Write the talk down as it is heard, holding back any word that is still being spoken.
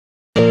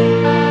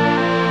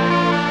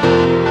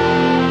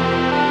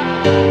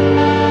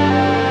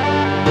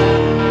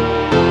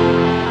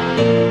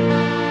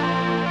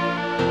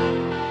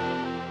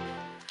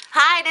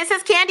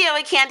is Kandia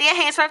with Kandia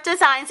Haynesworth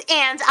Designs,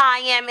 and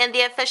I am in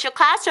the official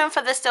classroom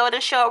for the Sew It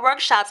and Show It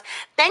workshops.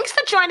 Thanks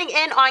for joining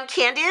in on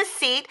Kandia's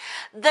Seat,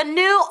 the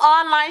new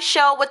online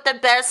show with the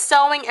best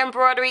sewing,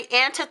 embroidery,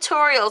 and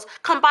tutorials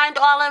combined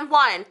all in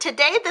one.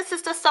 Today, this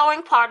is the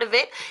sewing part of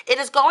it. It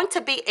is going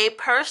to be a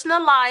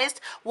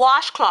personalized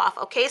washcloth,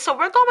 okay? So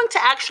we're going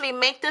to actually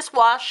make this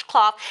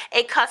washcloth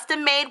a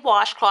custom-made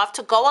washcloth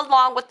to go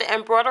along with the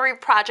embroidery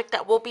project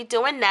that we'll be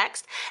doing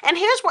next. And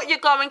here's what you're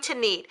going to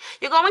need.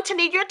 You're going to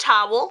need your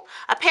towel,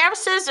 a pair of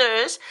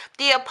scissors,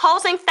 the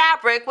opposing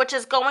fabric, which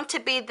is going to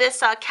be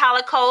this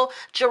calico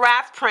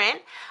giraffe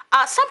print,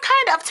 some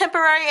kind of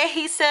temporary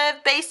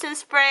adhesive, basin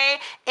spray,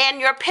 and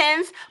your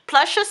pins,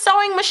 plus your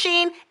sewing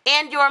machine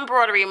and your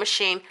embroidery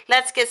machine.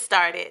 Let's get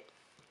started.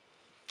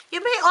 You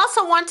may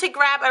also want to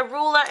grab a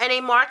ruler and a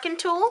marking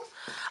tool.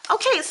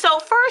 Okay, so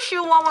first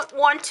you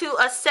want to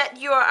set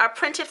your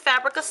printed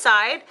fabric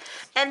aside,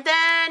 and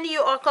then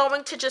you are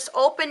going to just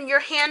open your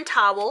hand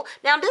towel.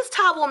 Now this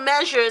towel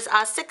measures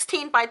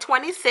 16 by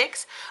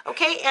 26,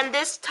 okay, and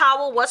this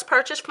towel was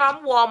purchased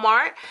from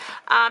Walmart.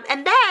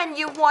 And then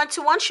you want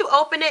to, once you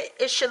open it,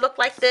 it should look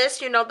like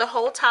this, you know, the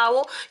whole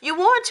towel. You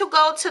want to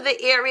go to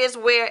the areas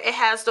where it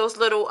has those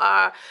little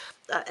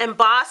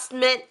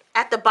embossment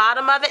at the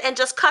bottom of it and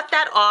just cut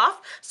that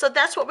off. So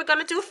that's what we're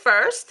going to do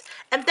first,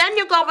 and then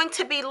you're going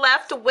to be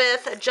left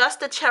with just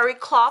the terry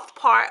cloth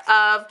part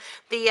of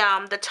the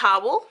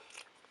towel.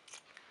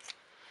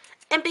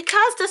 And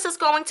because this is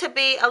going to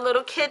be a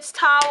little kid's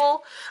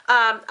towel,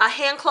 a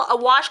hand cloth, a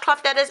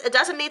washcloth that is, it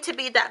doesn't need to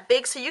be that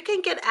big, so you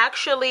can get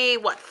actually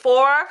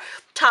 4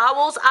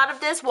 towels out of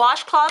this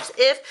washcloths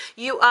if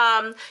you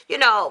you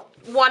know,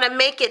 want to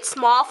make it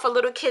small for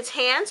little kids'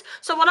 hands.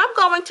 So what I'm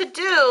going to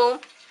do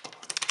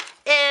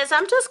is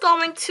I'm just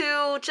going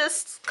to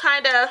just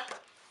kind of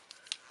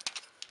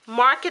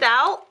mark it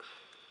out.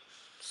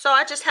 So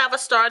I just have a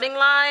starting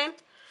line,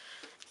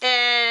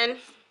 and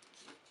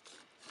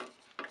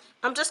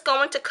I'm just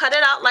going to cut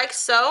it out like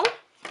so.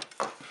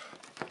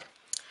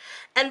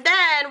 And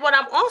then what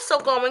I'm also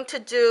going to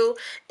do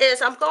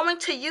is I'm going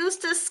to use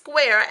this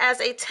square as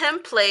a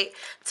template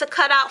to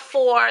cut out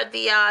for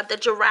the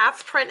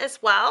giraffe print as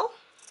well.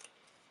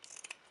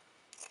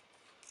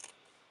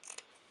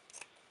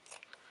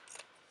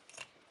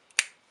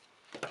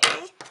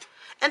 Okay.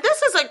 And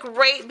this is a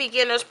great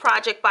beginner's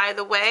project, by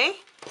the way.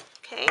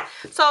 Okay,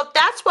 so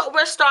that's what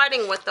we're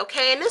starting with,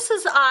 okay? And this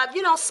is,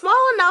 you know, small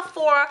enough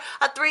for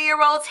a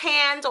 3-year-old's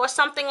hands or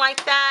something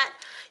like that.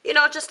 You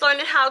know, just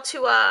learning how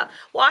to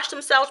wash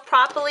themselves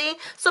properly.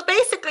 So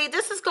basically,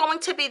 this is going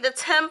to be the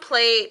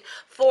template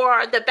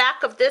for the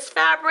back of this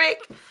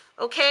fabric,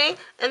 okay?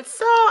 And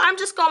so I'm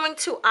just going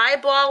to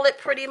eyeball it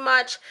pretty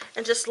much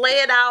and just lay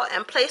it out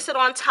and place it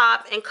on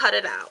top and cut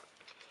it out.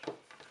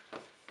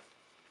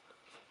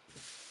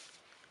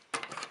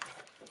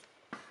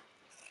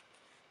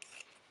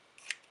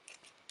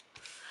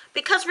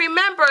 Because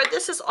remember,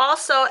 this is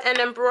also an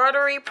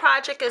embroidery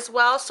project as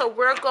well, so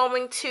we're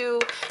going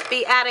to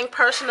be adding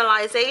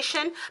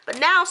personalization. But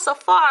now, so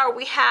far,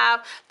 we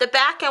have the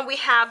back and we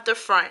have the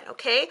front,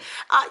 okay?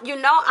 You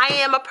know, I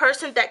am a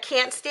person that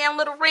can't stand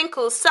little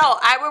wrinkles, so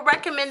I would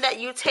recommend that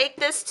you take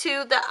this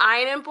to the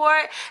ironing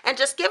board and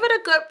just give it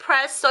a good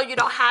press so you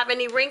don't have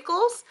any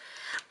wrinkles.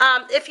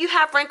 If you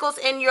have wrinkles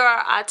in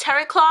your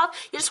terry cloth,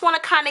 you just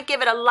want to kind of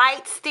give it a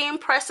light steam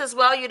press as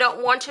well. You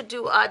don't want to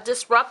do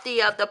disrupt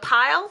the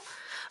pile.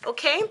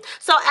 Okay,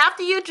 so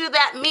after you do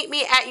that, meet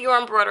me at your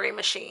embroidery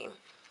machine.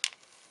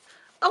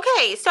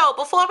 Okay, so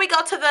before we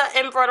go to the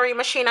embroidery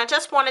machine, I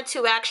just wanted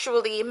to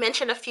actually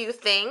mention a few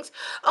things.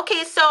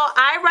 Okay, so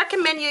I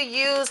recommend you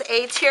use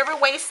a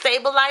tear-away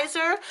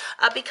stabilizer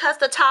because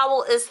the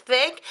towel is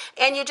thick,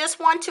 and you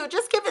just want to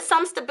just give it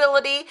some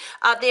stability.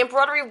 The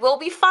embroidery will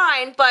be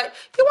fine, but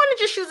you want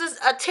to just use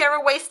a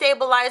tear-away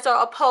stabilizer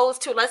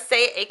opposed to, let's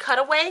say, a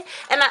cutaway.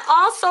 And I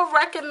also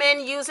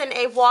recommend using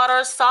a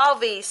water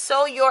solvay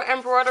so your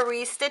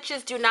embroidery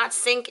stitches do not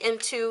sink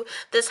into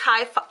this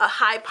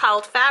high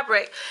piled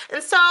fabric.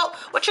 And so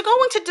what you're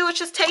going to do is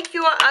just take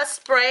your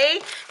spray,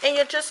 and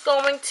you're just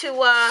going to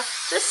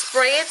just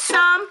spray it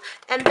some,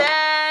 and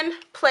then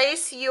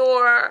place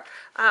your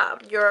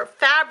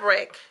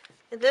fabric,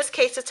 in this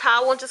case the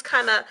towel, and just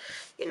kind of,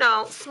 you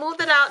know,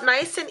 smooth it out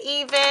nice and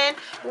even.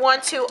 You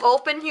want to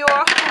open your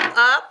hoop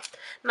up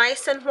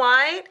nice and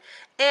wide.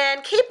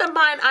 And keep in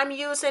mind, I'm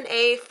using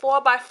a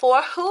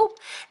 4x4 hoop,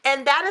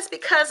 and that is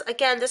because,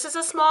 again, this is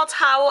a small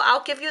towel.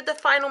 I'll give you the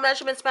final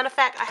measurements. Matter of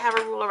fact, I have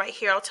a ruler right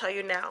here. I'll tell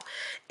you now.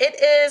 It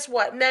is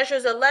what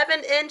measures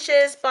 11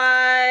 inches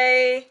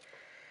by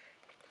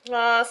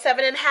 7.5,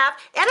 and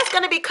it's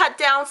going to be cut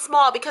down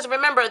small because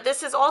remember,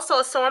 this is also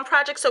a sewing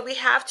project, so we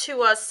have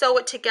to sew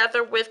it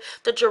together with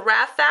the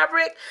giraffe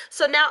fabric.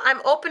 So now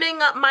I'm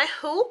opening up my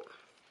hoop.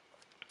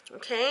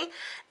 Okay,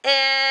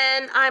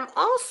 and I'm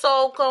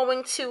also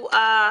going to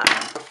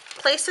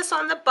place this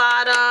on the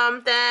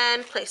bottom,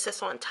 then place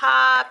this on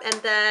top, and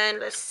then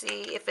let's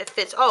see if it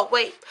fits. Oh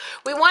wait,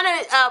 we want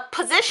to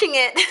position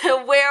it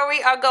where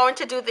we are going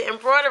to do the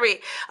embroidery.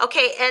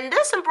 Okay, and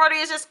this embroidery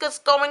is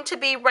just going to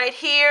be right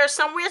here,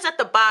 somewhere at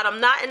the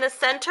bottom, not in the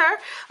center.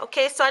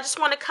 Okay, so I just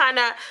want to kind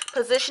of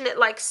position it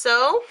like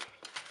so.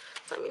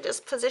 Let me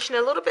just position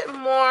it a little bit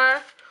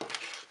more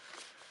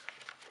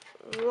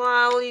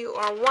while you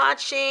are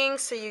watching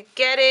so you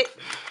get it.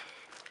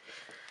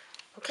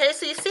 Okay,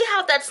 so you see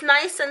how that's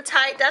nice and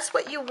tight? That's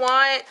what you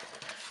want.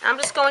 I'm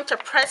just going to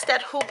press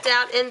that hoop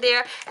down in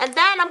there, and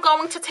then I'm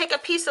going to take a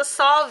piece of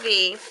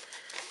solvay.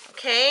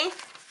 Okay,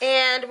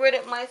 and where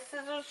did my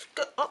scissors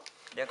go? Oh,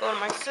 there go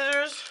my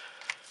scissors.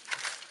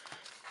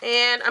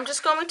 And I'm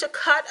just going to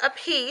cut a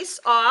piece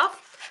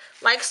off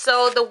like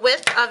so, the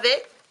width of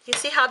it. You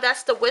see how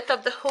that's the width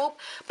of the hoop?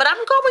 But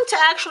I'm going to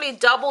actually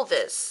double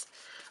this.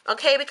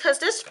 Okay, because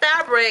this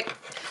fabric,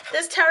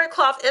 this terry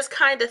cloth is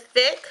kind of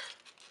thick.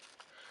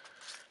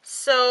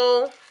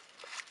 So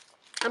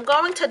I'm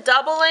going to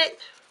double it.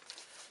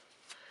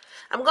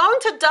 I'm going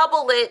to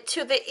double it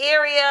to the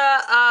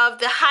area of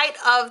the height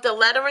of the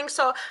lettering.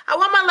 So I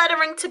want my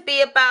lettering to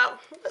be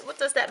about, what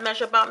does that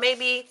measure? About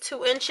maybe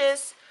 2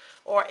 inches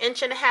or 1.5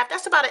 inches.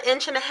 That's about 1.5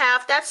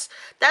 inches.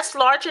 That's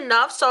large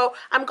enough. So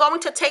I'm going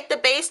to take the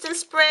basting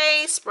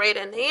spray, spray it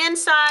in the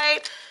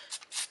inside,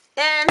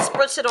 and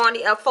spritz it on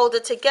the fold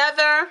it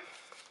together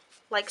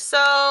like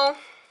so.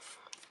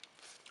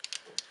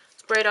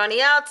 Spray it on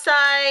the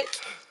outside,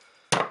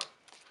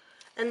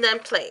 and then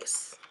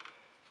place.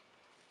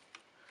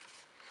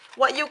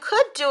 What you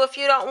could do if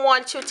you don't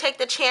want to take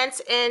the chance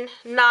in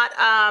not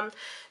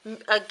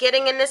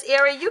getting in this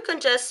area, you can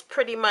just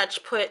pretty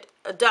much put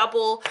a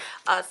double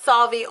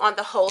solvay on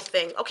the whole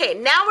thing. Okay,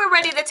 now we're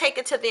ready to take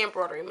it to the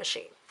embroidery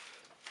machine.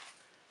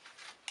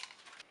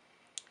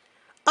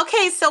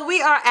 Okay, so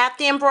we are at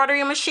the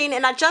embroidery machine,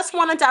 and I just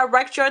want to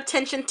direct your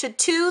attention to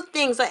 2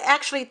 things, or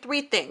actually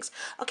 3 things.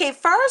 Okay,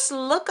 first,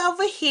 look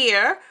over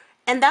here,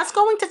 and that's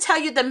going to tell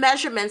you the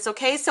measurements.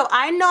 Okay, so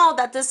I know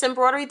that this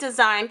embroidery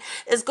design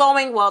is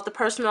going, well, the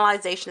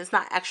personalization is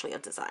not actually a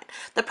design.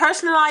 The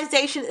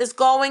personalization is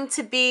going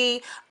to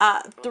be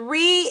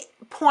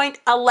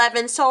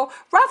 3.11, so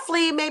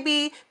roughly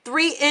maybe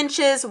 3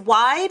 inches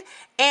wide,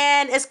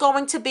 and it's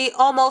going to be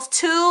almost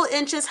 2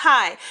 inches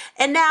high.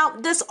 And now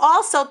this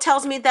also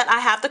tells me that I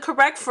have the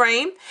correct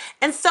frame.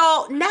 And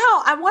so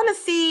now I want to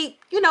see,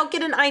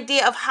 get an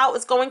idea of how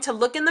it's going to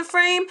look in the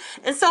frame.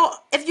 And so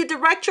if you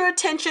direct your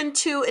attention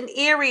to an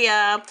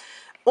area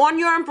on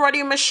your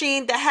embroidery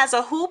machine that has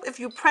a hoop, if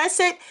you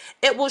press it,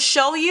 it will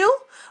show you.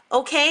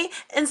 Okay,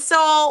 and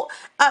so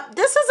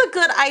this is a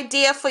good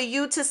idea for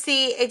you to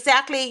see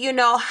exactly,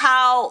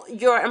 how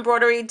your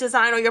embroidery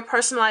design or your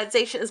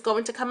personalization is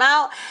going to come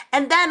out.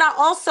 And then I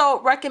also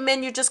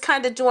recommend you just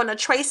kind of doing a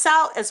trace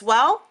out as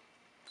well.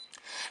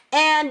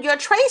 And your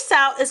trace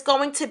out is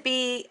going to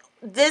be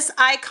this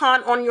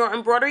icon on your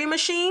embroidery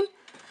machine.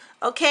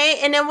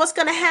 Okay, and then what's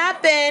going to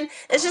happen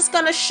is just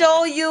going to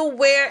show you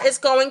where it's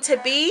going to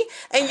be,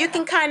 and you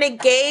can kind of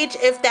gauge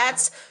if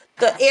that's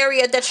the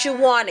area that you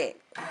want it.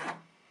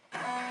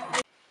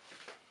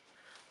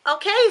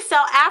 Okay, so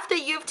after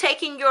you've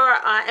taken your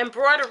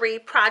embroidery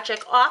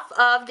project off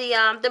of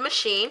the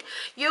machine,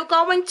 you're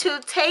going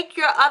to take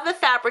your other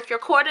fabric, your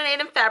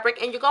coordinating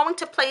fabric, and you're going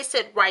to place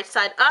it right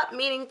side up,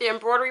 meaning the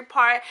embroidery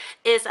part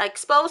is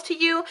exposed to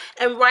you,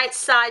 and right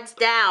sides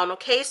down.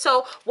 Okay,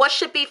 so what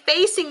should be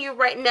facing you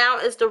right now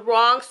is the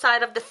wrong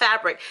side of the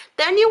fabric.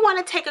 Then you want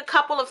to take a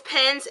couple of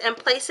pins and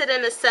place it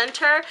in the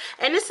center,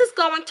 and this is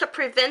going to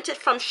prevent it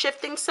from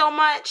shifting so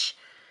much.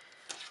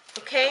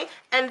 Okay,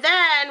 and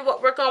then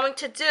what we're going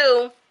to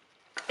do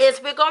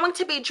is we're going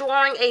to be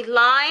drawing a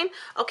line.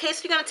 Okay,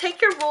 so you're going to take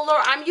your ruler.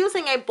 I'm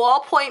using a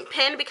ballpoint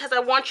pen because I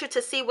want you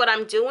to see what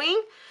I'm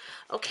doing.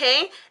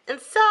 Okay, and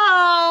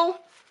so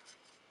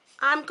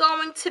I'm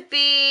going to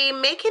be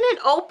making an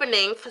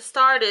opening for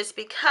starters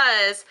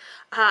because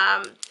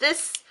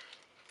this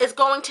is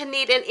going to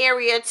need an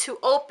area to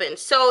open.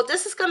 So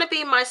this is going to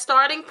be my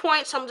starting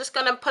point. So I'm just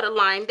going to put a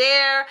line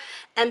there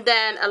and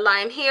then a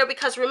line here,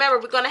 because remember,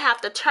 we're going to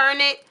have to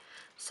turn it.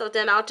 So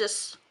then I'll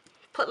just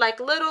put like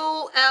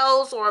little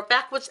L's or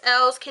backwards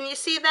L's. Can you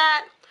see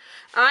that?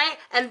 All right,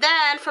 and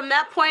then from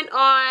that point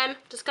on,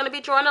 just going to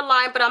be drawing a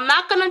line, but I'm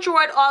not going to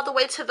draw it all the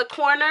way to the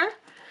corner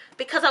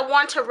because I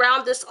want to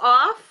round this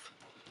off.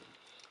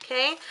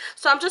 Okay,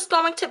 so I'm just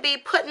going to be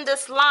putting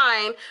this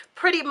line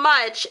pretty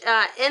much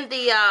on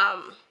the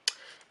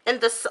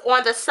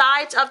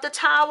sides of the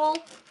towel.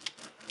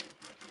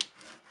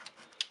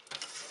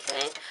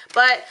 Okay,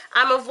 but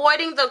I'm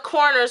avoiding the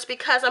corners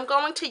because I'm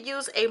going to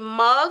use a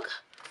mug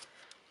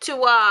to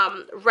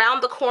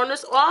round the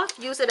corners off.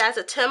 Use it as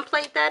a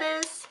template, that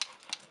is.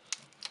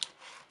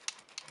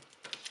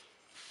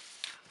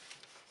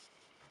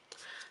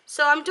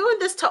 So I'm doing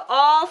this to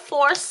all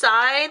 4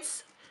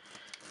 sides,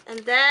 and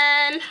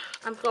then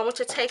I'm going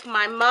to take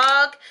my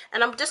mug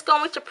and I'm just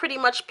going to pretty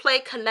much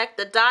connect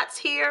the dots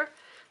here.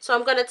 So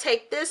I'm going to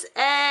take this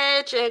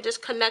edge and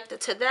just connect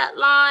it to that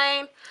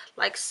line,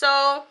 like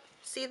so.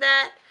 See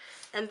that?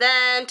 And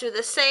then do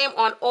the same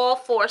on all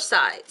 4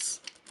 sides.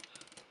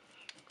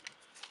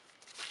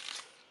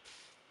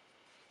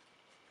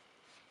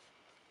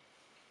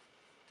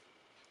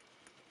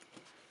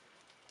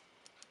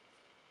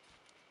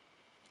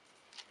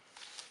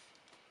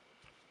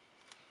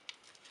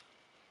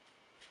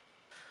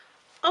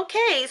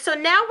 Okay, so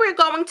now we're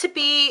going to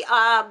be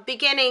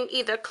beginning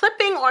either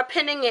clipping or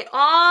pinning it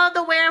all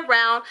the way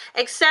around,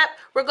 except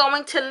we're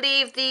going to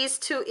leave these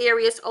 2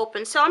 areas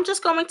open. So I'm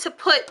just going to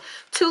put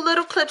 2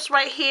 little clips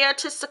right here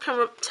just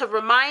to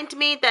remind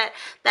me that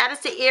that is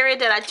the area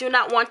that I do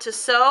not want to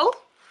sew.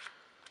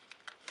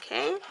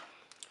 Okay,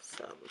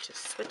 so we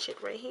just switch it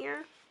right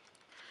here.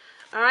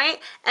 All right,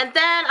 and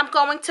then I'm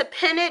going to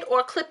pin it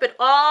or clip it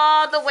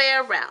all the way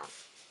around.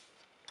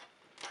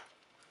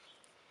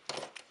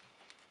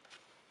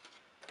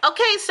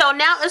 Okay, so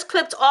now it's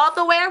clipped all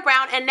the way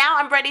around, and now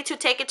I'm ready to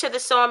take it to the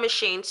sewing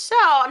machine. So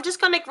I'm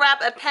just going to grab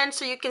a pen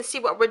so you can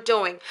see what we're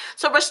doing.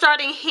 So we're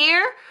starting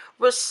here.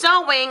 We're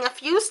sewing a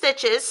few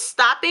stitches,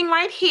 stopping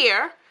right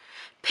here,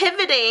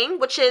 pivoting,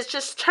 which is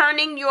just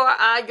turning your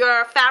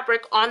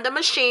fabric on the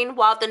machine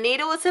while the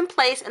needle is in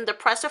place and the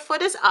presser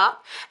foot is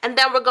up. And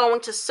then we're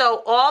going to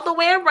sew all the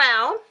way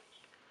around,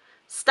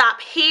 stop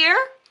here,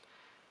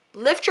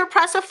 lift your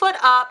presser foot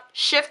up,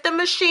 shift the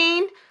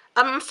machine,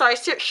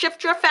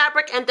 shift your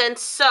fabric and then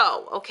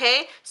sew,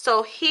 okay?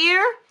 So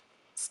here,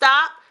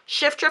 stop,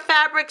 shift your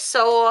fabric,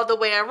 sew all the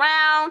way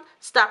around,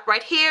 stop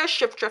right here,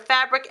 shift your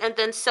fabric and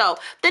then sew.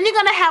 Then you're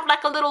gonna have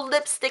like a little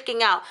lip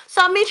sticking out.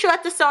 So I'll meet you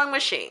at the sewing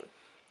machine.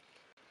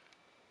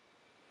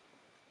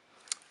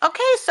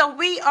 Okay, so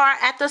we are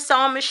at the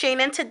sewing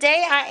machine, and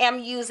today I am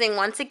using,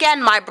 once again,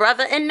 my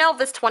Brother &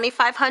 Novus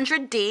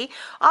 2500D,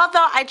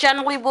 although I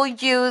generally will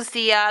use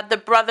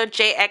the Brother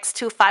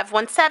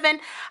JX2517.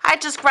 I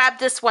just grabbed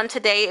this one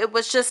today. It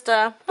was just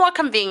more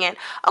convenient.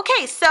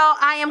 Okay, so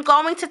I am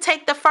going to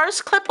take the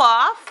first clip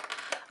off.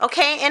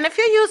 Okay, and if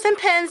you're using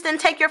pins, then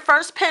take your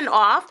first pin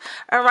off,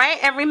 all right?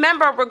 And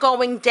remember, we're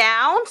going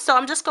down, so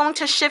I'm just going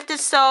to shift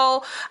it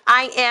so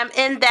I am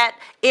in that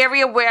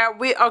area where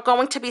we are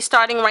going to be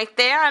starting right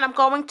there, and I'm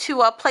going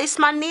to place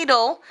my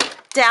needle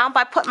down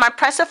by putting my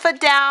presser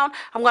foot down.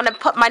 I'm going to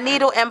put my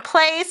needle in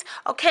place,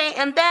 okay,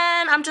 and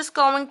then I'm just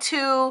going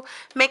to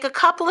make a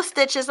couple of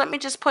stitches. Let me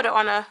just put it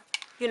on a,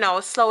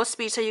 a slower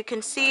speed so you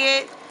can see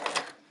it.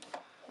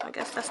 I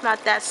guess that's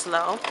not that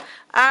slow.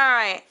 All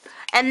right.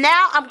 And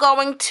now I'm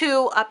going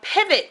to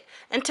pivot.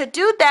 And to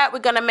do that, we're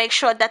going to make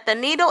sure that the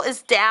needle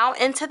is down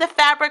into the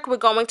fabric. We're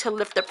going to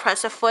lift the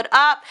presser foot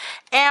up.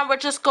 And we're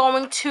just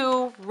going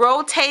to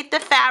rotate the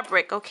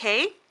fabric,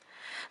 okay?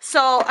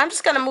 So I'm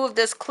just going to move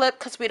this clip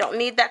because we don't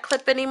need that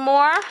clip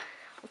anymore.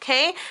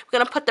 Okay, we're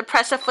going to put the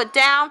presser foot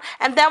down,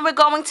 and then we're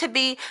going to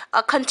be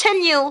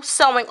continue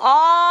sewing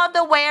all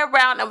the way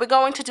around, and we're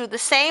going to do the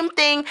same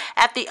thing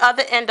at the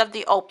other end of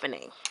the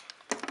opening.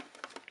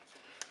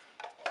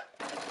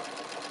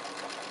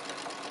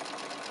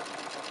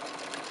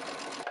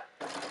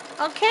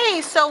 Okay,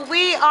 so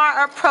we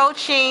are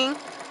approaching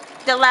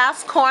the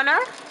last corner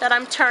that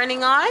I'm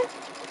turning on,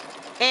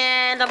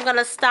 and I'm going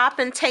to stop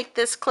and take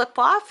this clip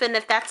off, and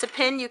if that's a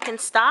pin you can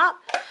stop,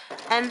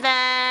 and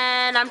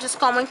then I'm just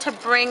going to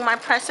bring my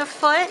presser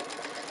foot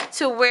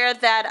to where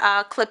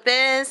that clip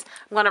is.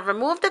 I'm going to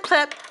remove the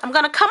clip. I'm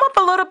going to come up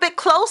a little bit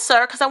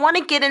closer because I want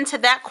to get into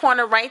that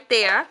corner right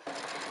there,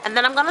 and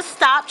then I'm going to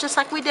stop just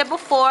like we did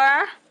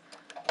before.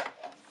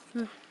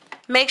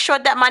 Make sure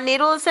that my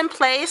needle is in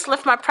place,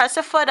 lift my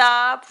presser foot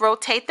up,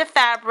 rotate the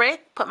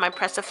fabric, put my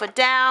presser foot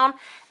down,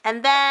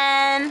 and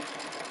then,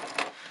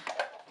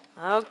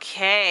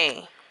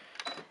 okay,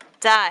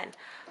 done.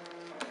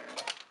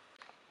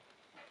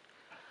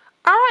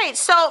 All right,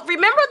 so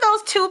remember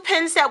those 2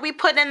 pins that we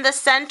put in the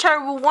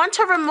center? We want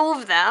to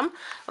remove them,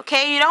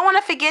 okay? You don't want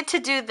to forget to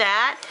do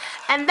that.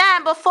 And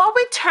then before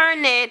we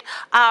turn it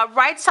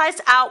right sides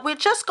out, we're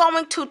just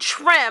going to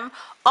trim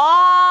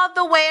all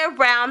the way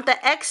around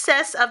the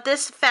excess of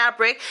this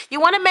fabric. You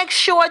want to make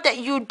sure that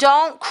you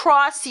don't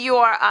cross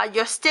your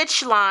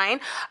stitch line,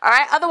 all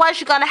right?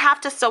 Otherwise, you're going to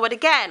have to sew it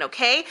again,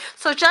 okay?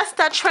 So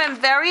just trim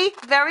very,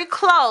 very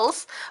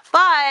close,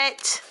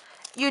 but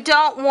you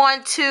don't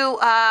want to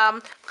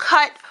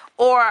cut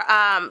or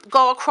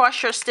go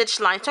across your stitch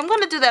line. So I'm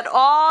going to do that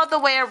all the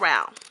way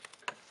around.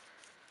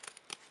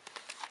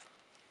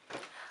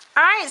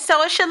 All right,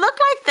 so it should look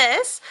like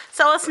this.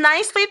 So it's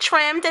nicely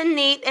trimmed and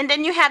neat, and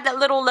then you have that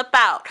little lip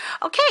out.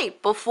 Okay,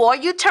 before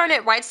you turn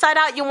it right side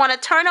out, you want to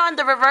turn on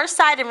the reverse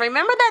side, and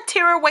remember that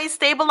tear away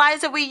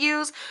stabilizer we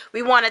use?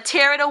 We want to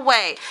tear it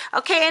away.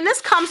 Okay, and this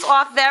comes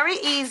off very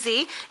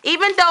easy.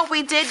 Even though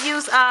we did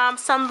use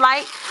some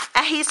light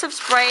adhesive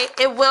spray,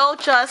 it will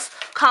just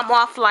come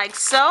off like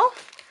so.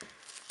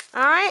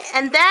 All right,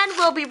 and then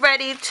we'll be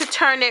ready to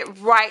turn it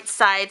right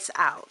sides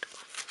out.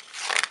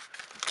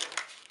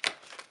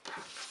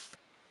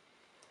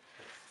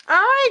 All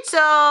right,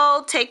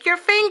 so take your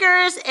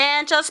fingers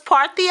and just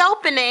part the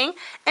opening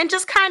and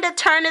just kind of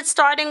turn it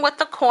starting with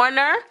the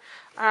corner.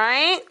 All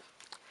right,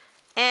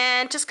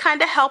 and just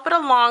kind of help it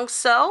along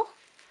so.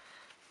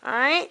 All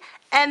right,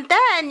 and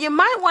then you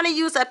might want to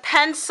use a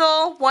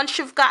pencil once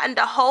you've gotten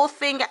the whole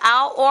thing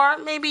out, or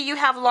maybe you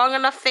have long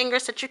enough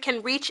fingers that you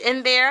can reach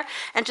in there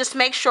and just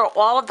make sure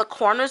all of the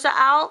corners are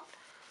out.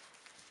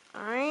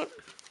 All right.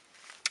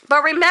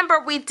 But remember,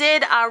 we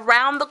did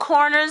round the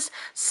corners,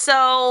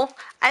 so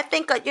I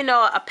think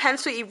a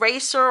pencil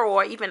eraser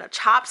or even a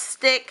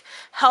chopstick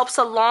helps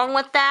along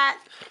with that.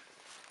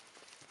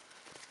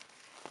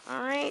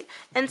 All right,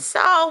 and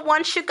so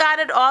once you got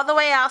it all the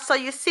way out, so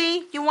you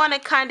see, you want to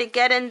kind of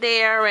get in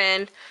there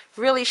and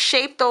really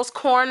shape those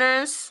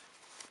corners.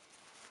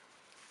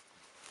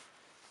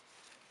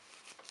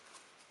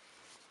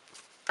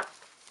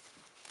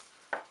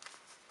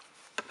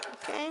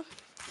 Okay,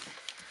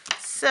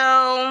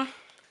 so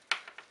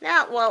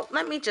now, well,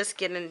 let me just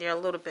get in there a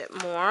little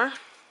bit more.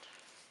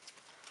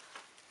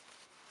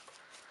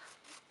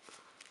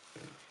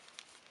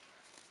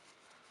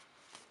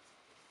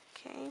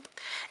 Okay,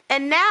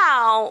 and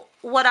now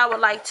what I would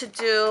like to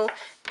do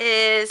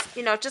is,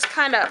 just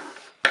kind of,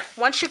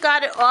 once you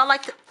got it all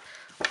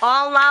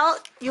all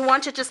out, you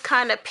want to just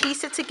kind of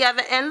piece it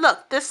together. And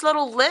look, this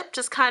little lip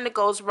just kind of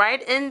goes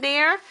right in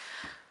there.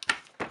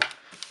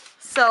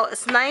 So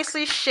it's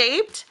nicely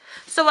shaped.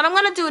 So what I'm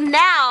going to do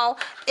now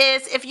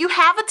is, if you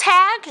have a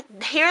tag,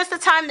 here's the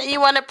time that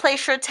you want to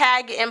place your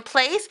tag in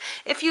place.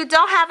 If you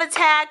don't have a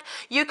tag,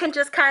 you can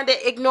just kind of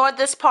ignore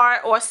this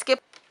part or skip.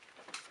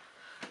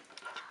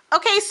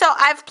 Okay, so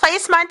I've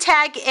placed my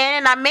tag in,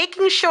 and I'm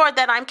making sure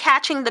that I'm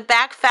catching the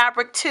back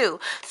fabric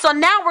too. So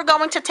now we're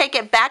going to take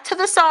it back to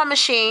the sewing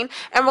machine,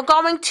 and we're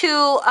going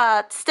to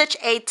stitch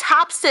a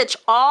top stitch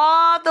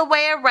all the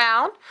way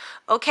around.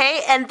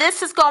 Okay, and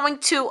this is going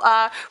to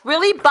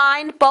really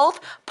bind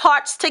both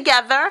parts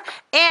together,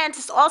 and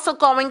it's also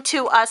going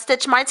to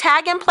stitch my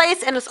tag in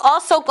place, and it's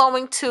also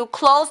going to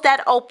close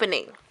that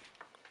opening.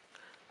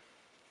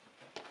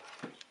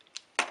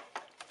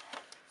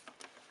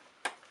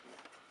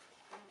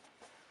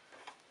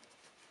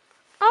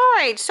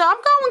 Alright, so I'm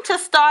going to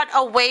start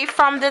away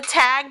from the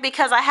tag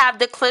because I have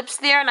the clips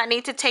there and I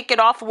need to take it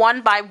off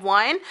one by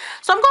one.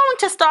 So I'm going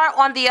to start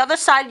on the other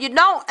side. You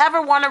don't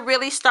ever want to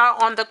really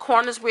start on the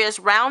corners where it's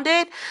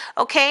rounded,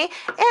 okay?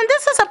 And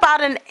this is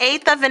about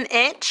 1/8 of an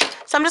inch.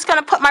 So I'm just going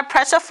to put my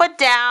presser foot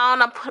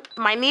down. I'll put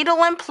my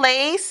needle in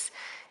place.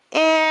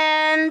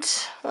 And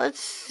let's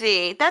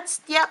see.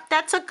 That's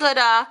a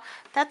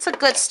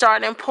good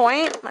starting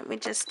point. Let me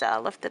just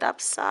lift it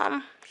up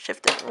some.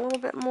 Shift it a little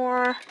bit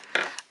more.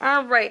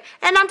 All right,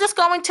 and I'm just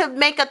going to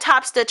make a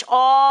top stitch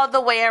all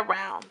the way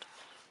around.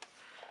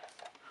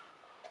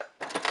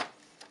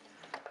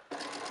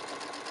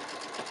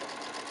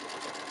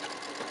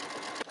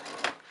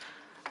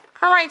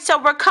 All right,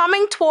 so we're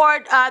coming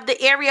toward the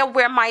area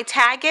where my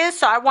tag is,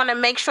 so I want to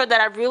make sure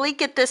that I really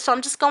get this. So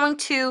I'm just going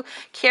to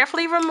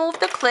carefully remove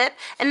the clip,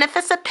 and if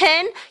it's a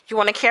pin, you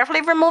want to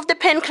carefully remove the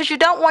pin because you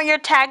don't want your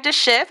tag to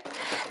shift.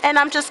 And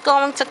I'm just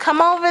going to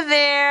come over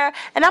there,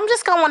 and I'm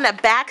just going to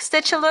back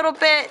stitch a little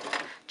bit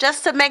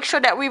just to make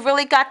sure that we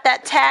really got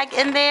that tag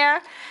in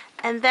there.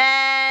 And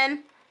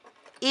then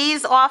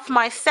ease off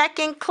my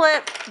second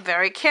clip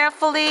very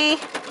carefully,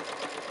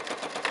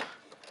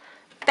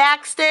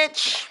 back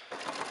stitch,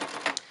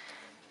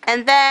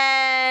 and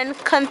then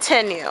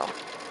continue.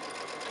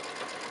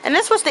 And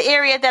this was the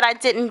area that I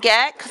didn't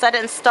get because I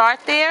didn't start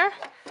there.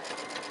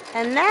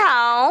 And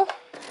now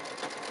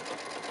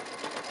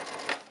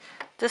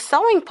the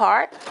sewing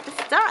part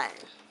is done.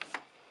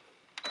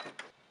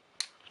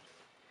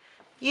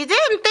 You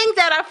didn't think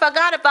that I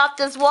forgot about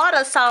this water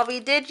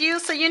solvy, did you?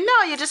 So you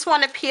just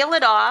want to peel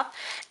it off.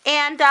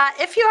 And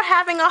if you're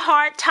having a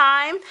hard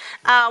time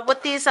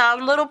with these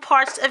little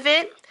parts of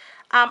it,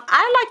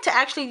 I like to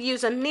actually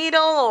use a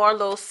needle or a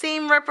little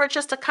seam ripper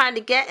just to kind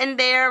of get in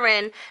there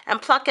and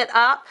pluck it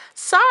up.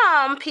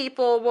 Some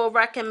people will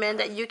recommend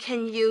that you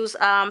can use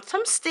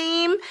some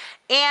steam,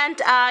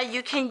 and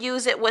you can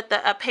use it with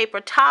a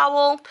paper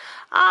towel.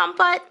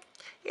 But,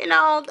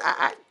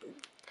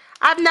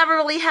 I've never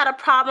really had a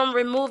problem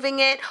removing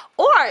it.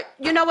 Or,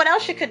 you know what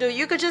else you could do?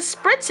 You could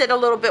just spritz it a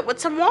little bit with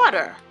some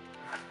water.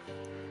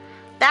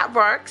 That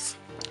works.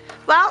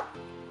 Well,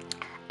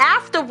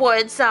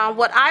 afterwards,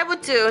 what I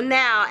would do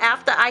now,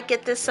 after I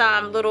get this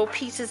little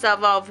pieces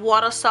of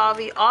water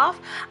solvy off,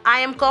 I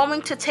am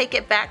going to take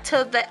it back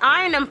to the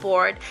ironing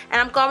board,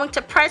 and I'm going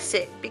to press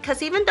it,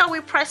 because even though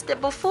we pressed it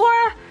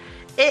before,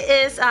 it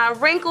is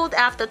wrinkled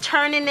after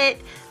turning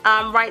it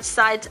right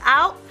sides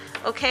out.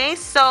 Okay,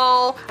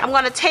 so I'm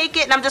going to take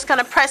it and I'm just going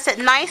to press it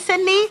nice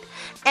and neat,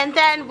 and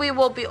then we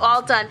will be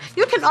all done.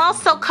 You can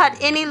also cut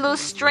any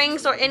loose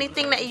strings or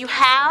anything that you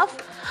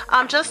have,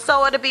 just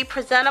so it'll be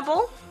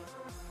presentable.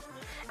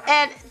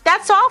 And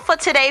that's all for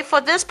today for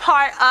this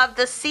part of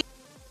the